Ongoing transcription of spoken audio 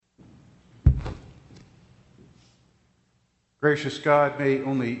Gracious God, may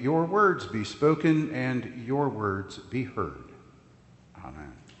only your words be spoken and your words be heard.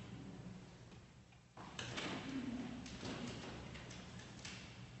 Amen.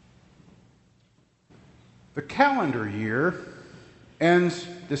 The calendar year ends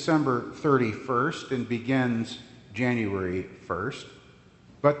December 31st and begins January 1st,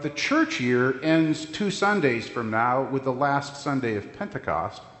 but the church year ends 2 Sundays from now with the last Sunday of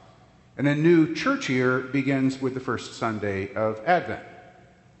Pentecost, and a new church year begins with the first Sunday of Advent.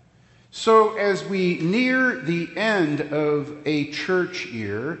 So as we near the end of a church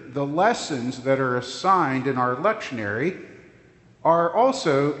year, the lessons that are assigned in our lectionary are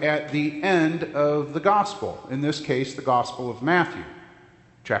also at the end of the gospel, in this case, the Gospel of Matthew,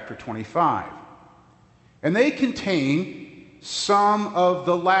 chapter 25. And they contain some of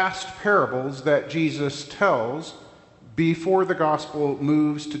the last parables that Jesus tells before the gospel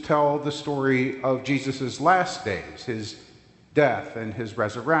moves to tell the story of Jesus' last days, his death and his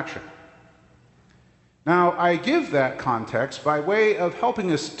resurrection. Now, I give that context by way of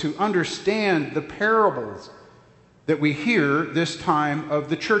helping us to understand the parables that we hear this time of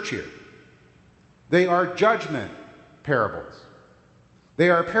the church year. They are judgment parables. They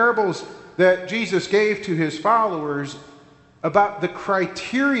are parables that Jesus gave to his followers about the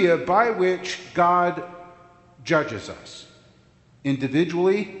criteria by which God judges us,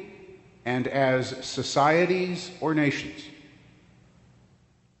 individually and as societies or nations.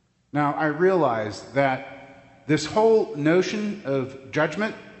 Now, I realize that this whole notion of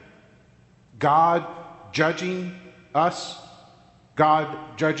judgment, God judging us,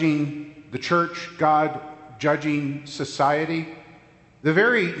 God judging the church, God judging society, the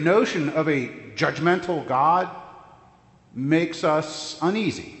very notion of a judgmental God makes us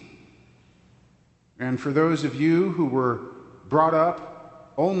uneasy. And for those of you who were brought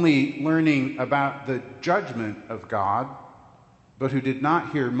up only learning about the judgment of God, but who did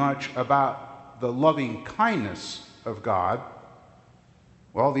not hear much about the loving kindness of God,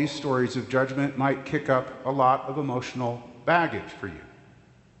 well, these stories of judgment might kick up a lot of emotional baggage for you.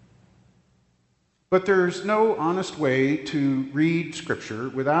 But there's no honest way to read Scripture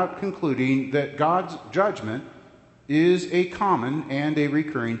without concluding that God's judgment is a common and a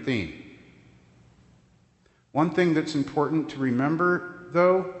recurring theme. One thing that's important to remember,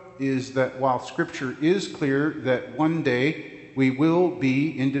 though, is that while Scripture is clear that one day we will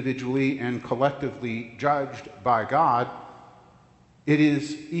be individually and collectively judged by God, it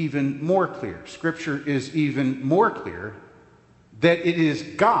is even more clear, Scripture is even more clear, that it is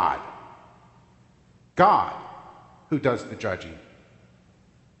God who does the judging,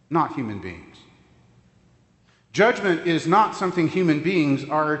 not human beings. Judgment is not something human beings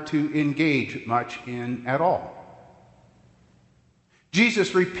are to engage much in at all.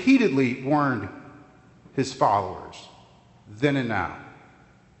 Jesus repeatedly warned his followers, then and now,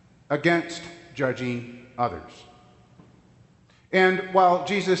 against judging others. And while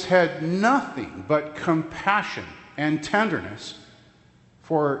Jesus had nothing but compassion and tenderness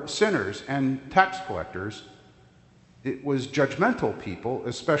for sinners and tax collectors, it was judgmental people,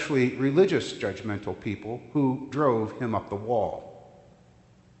 especially religious judgmental people, who drove him up the wall.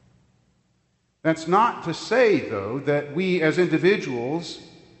 That's not to say, though, that we as individuals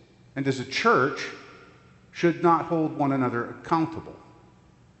and as a church should not hold one another accountable.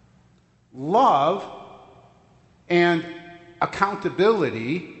 Love and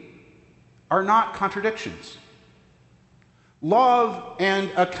accountability are not contradictions. Love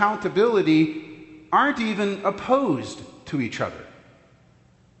and accountability aren't even opposed to each other.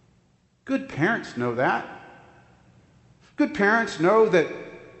 Good parents know that. Good parents know that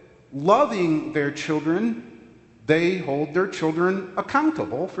loving their children, they hold their children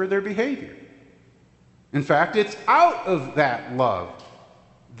accountable for their behavior. In fact, it's out of that love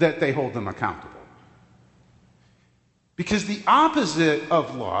that they hold them accountable. Because the opposite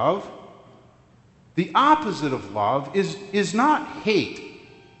of love is not hate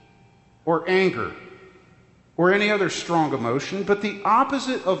or anger or any other strong emotion, but the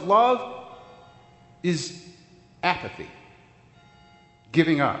opposite of love is apathy,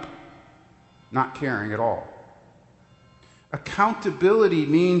 giving up, not caring at all. Accountability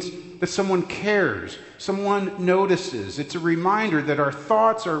means that someone cares, someone notices. It's a reminder that our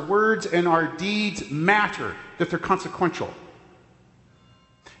thoughts, our words, and our deeds matter, that they're consequential.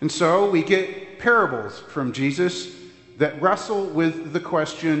 And so we get parables from Jesus that wrestle with the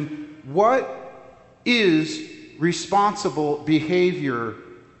question, what is responsible behavior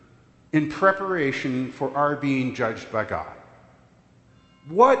in preparation for our being judged by God?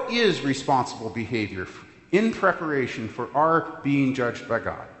 What is responsible behavior in preparation for our being judged by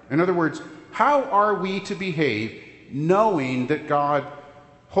God? In other words, how are we to behave knowing that God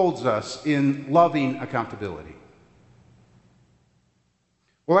holds us in loving accountability?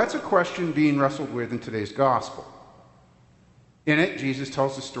 Well, that's a question being wrestled with in today's gospel. In it, Jesus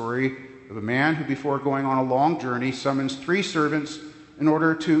tells the story of a man who, before going on a long journey, summons 3 servants in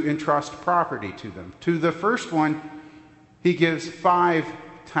order to entrust property to them. To the first one, he gives 5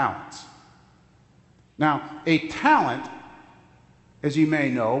 talents. Now, a talent, as you may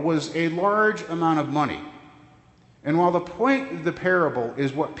know, was a large amount of money. And while the point of the parable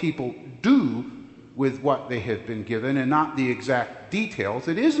is what people do with what they have been given and not the exact details,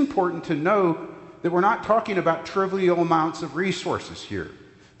 it is important to know that we're not talking about trivial amounts of resources here.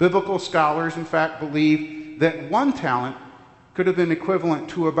 Biblical scholars, in fact, believe that 1 talent could have been equivalent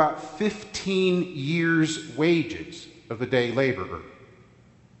to about 15 years' wages of a day laborer.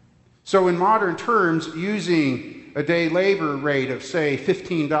 So in modern terms, using a day labor rate of, say,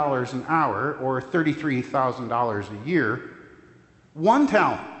 $15 an hour or $33,000 a year, 1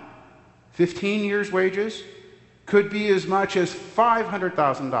 talent, 15 years' wages, could be as much as $500,000,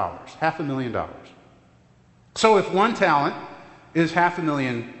 $500,000. So if 1 talent is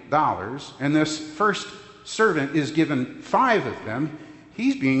 $500,000, and this first servant is given 5 of them,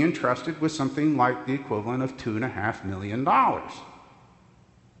 he's being entrusted with something like the equivalent of $2.5 million.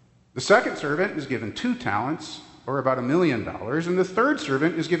 The second servant is given 2 talents, or about $1 million, and the third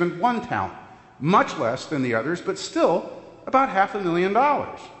servant is given 1 talent, much less than the others, but still about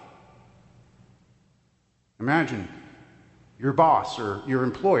 $500,000. Imagine your boss or your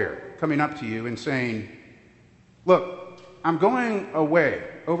employer coming up to you and saying, "Look, I'm going away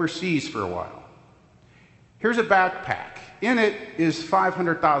overseas for a while. Here's a backpack. In it is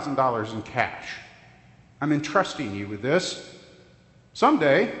 $500,000 in cash. I'm entrusting you with this.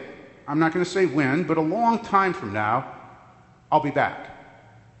 Someday, I'm not going to say when, but a long time from now, I'll be back."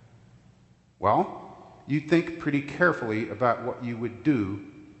 Well, you'd think pretty carefully about what you would do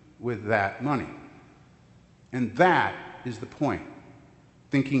with that money. And that is the point.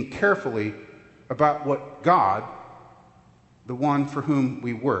 Thinking carefully about what God, the one for whom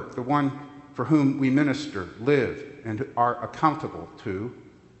we work, the one for whom we minister, live, and are accountable to,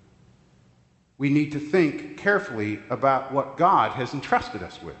 we need to think carefully about what God has entrusted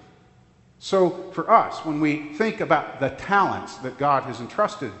us with. So for us, when we think about the talents that God has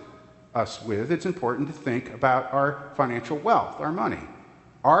entrusted us with, it's important to think about our financial wealth, our money.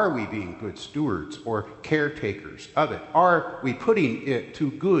 Are we being good stewards or caretakers of it? Are we putting it to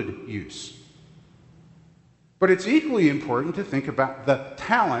good use? But it's equally important to think about the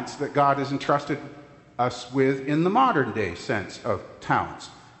talents that God has entrusted us with in the modern day sense of talents.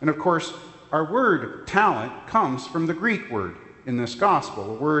 And of course, our word talent comes from the Greek word in this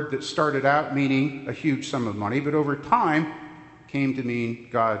gospel, a word that started out meaning a huge sum of money, but over time came to mean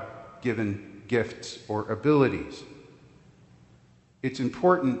God-given gifts or abilities. It's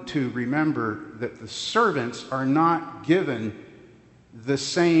important to remember that the servants are not given the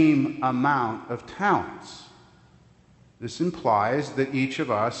same amount of talents. This implies that each of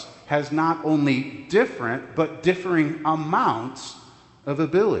us has not only different, but differing amounts of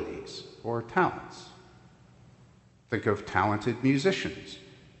abilities or talents. Think of talented musicians,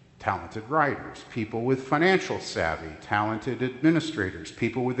 talented writers, people with financial savvy, talented administrators,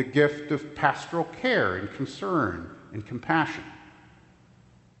 people with the gift of pastoral care and concern and compassion.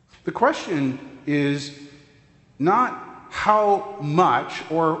 The question is not how much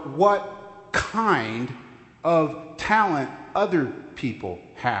or what kind of talent other people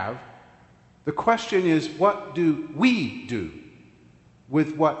have. The question is, what do we do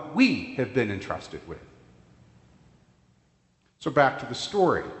with what we have been entrusted with? So back to the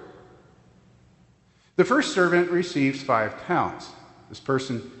story. The first servant receives 5 talents. This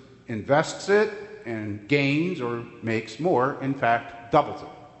person invests it and gains or makes more, in fact, doubles it.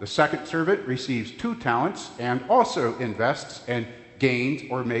 The second servant receives 2 talents and also invests and gains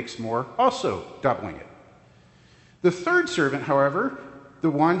or makes more, also doubling it. The third servant, however, the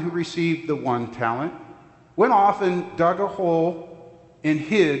one who received the 1 talent, went off and dug a hole and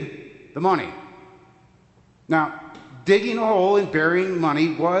hid the money. Now, digging a hole and burying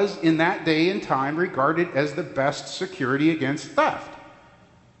money was, in that day and time, regarded as the best security against theft.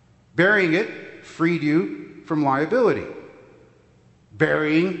 Burying it freed you from liability.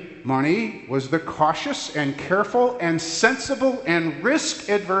 Burying money was the cautious and careful and sensible and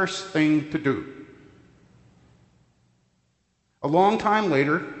risk-averse thing to do. A long time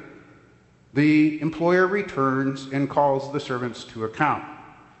later, the employer returns and calls the servants to account.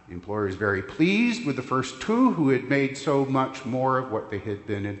 The employer is very pleased with the first 2 who had made so much more of what they had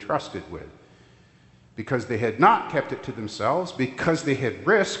been entrusted with. Because they had not kept it to themselves, because they had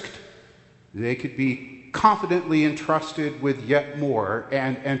risked, they could be confidently entrusted with yet more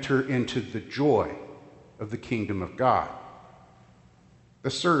and enter into the joy of the kingdom of God. The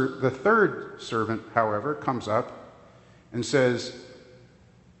third servant, however, comes up and says,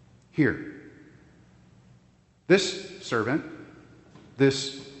 "Here, this servant,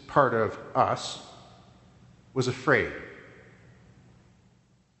 this part of us, was afraid."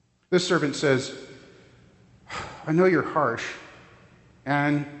 This servant says, "I know you're harsh,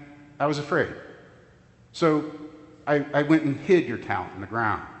 and I was afraid. So I went and hid your talent in the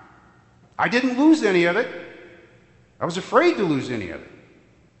ground. I didn't lose any of it. I was afraid to lose any of it.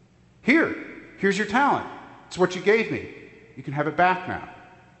 Here's your talent. It's what you gave me. You can have it back now."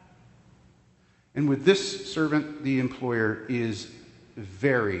 And with this servant, the employer is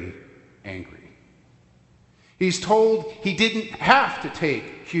very angry. He's told he didn't have to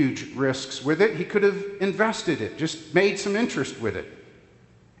take huge risks with it. He could have invested it, just made some interest with it.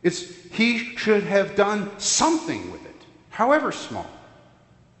 He should have done something with it, however small.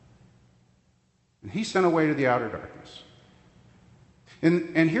 And he's sent away to the outer darkness.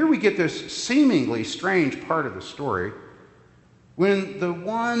 And here we get this seemingly strange part of the story when the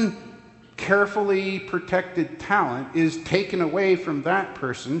one carefully protected talent is taken away from that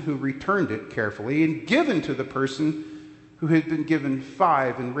person who returned it carefully and given to the person who had been given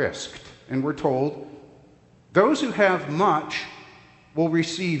 5 and risked. And we're told, those who have much will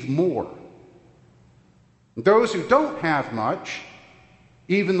receive more. Those who don't have much,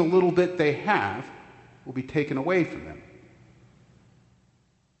 even the little bit they have, will be taken away from them.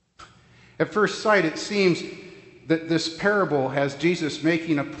 At first sight, it seems that this parable has Jesus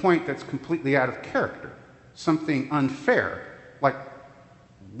making a point that's completely out of character, something unfair, like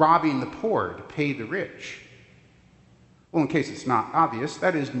robbing the poor to pay the rich. Well, in case it's not obvious,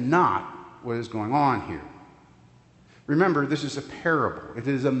 that is not what is going on here. Remember, this is a parable. It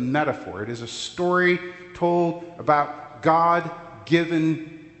is a metaphor. It is a story told about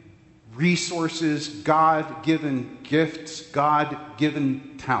God-given resources, God-given gifts,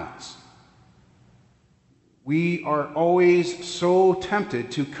 God-given talents. We are always so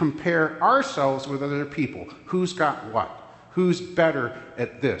tempted to compare ourselves with other people. Who's got what? Who's better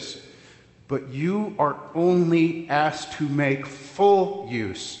at this? But you are only asked to make full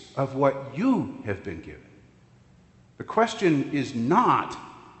use of what you have been given. The question is not,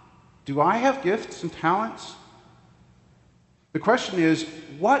 do I have gifts and talents? The question is,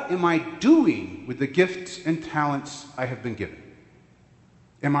 what am I doing with the gifts and talents I have been given?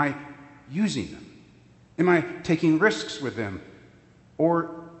 Am I using them? Am I taking risks with them?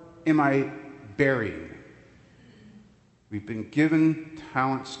 Or am I burying them? We've been given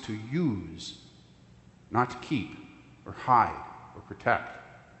talents to use, not to keep or hide or protect.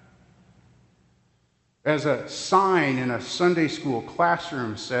 As a sign in a Sunday school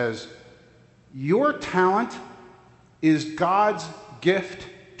classroom says, your talent is God's gift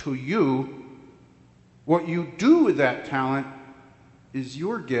to you. What you do with that talent is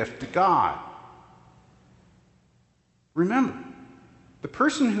your gift to God. Remember, the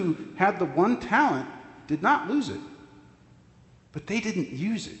person who had the one talent did not lose it, but they didn't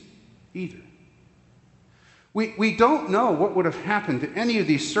use it either. We don't know what would have happened to any of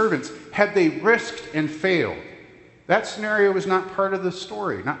these servants had they risked and failed. That scenario is not part of the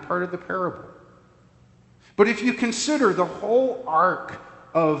story, not part of the parable. But if you consider the whole arc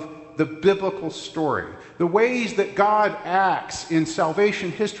of the biblical story, the ways that God acts in salvation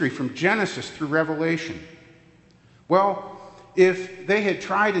history from Genesis through Revelation, well, if they had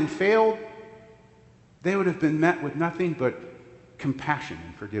tried and failed, they would have been met with nothing but compassion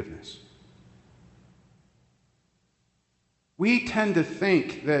and forgiveness. We tend to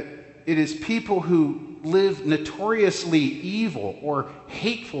think that it is people who live notoriously evil or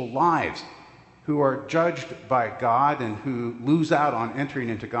hateful lives who are judged by God and who lose out on entering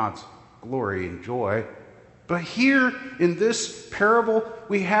into God's glory and joy. But here in this parable,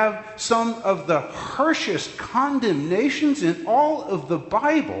 we have some of the harshest condemnations in all of the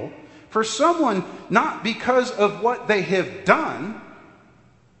Bible for someone not because of what they have done,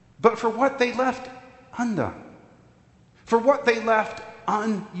 but for what they left undone, for what they left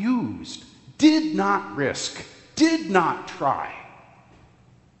unused, did not risk, did not try.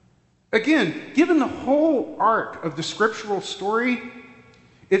 Again, given the whole arc of the scriptural story,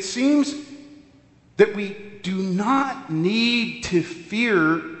 it seems that we do not need to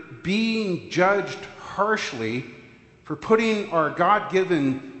fear being judged harshly for putting our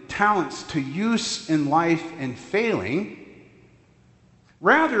God-given talents to use in life and failing.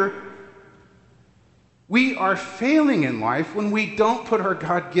 Rather, we are failing in life when we don't put our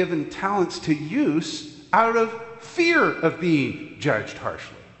God-given talents to use out of fear of being judged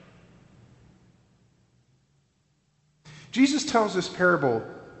harshly. Jesus tells this parable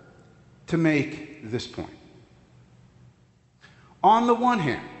to make this point. On the one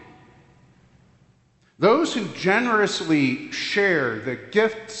hand, those who generously share the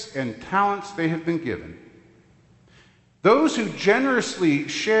gifts and talents they have been given, those who generously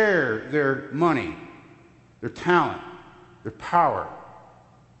share their money, their talent, their power,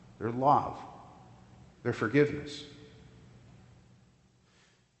 their love, their forgiveness,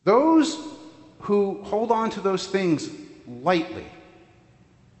 those who hold on to those things lightly,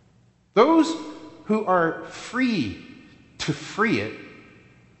 those who are free to free it,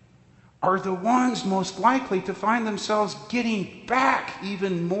 are the ones most likely to find themselves getting back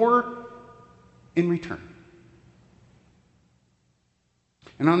even more in return.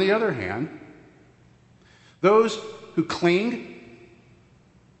 And on the other hand, those who clinged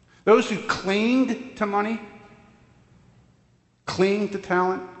to money, cling to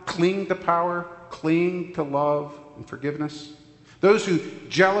talent, cling to power, cling to love and forgiveness, those who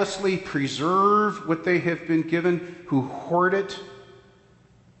jealously preserve what they have been given, who hoard it,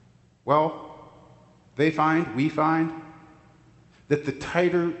 well, we find, that the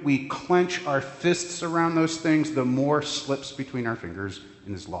tighter we clench our fists around those things, the more slips between our fingers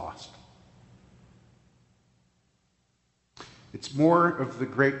and is lost. It's more of the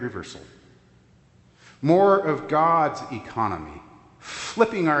great reversal. More of God's economy,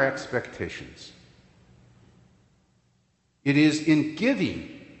 flipping our expectations. It is in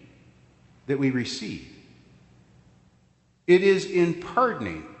giving that we receive. It is in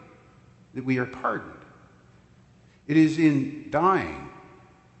pardoning that we are pardoned. It is in dying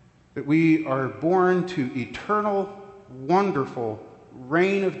that we are born to eternal, wonderful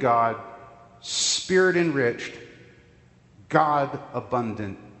reign of God, Spirit-enriched,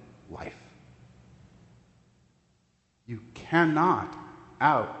 God-abundant life. You cannot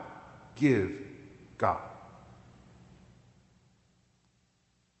outgive God.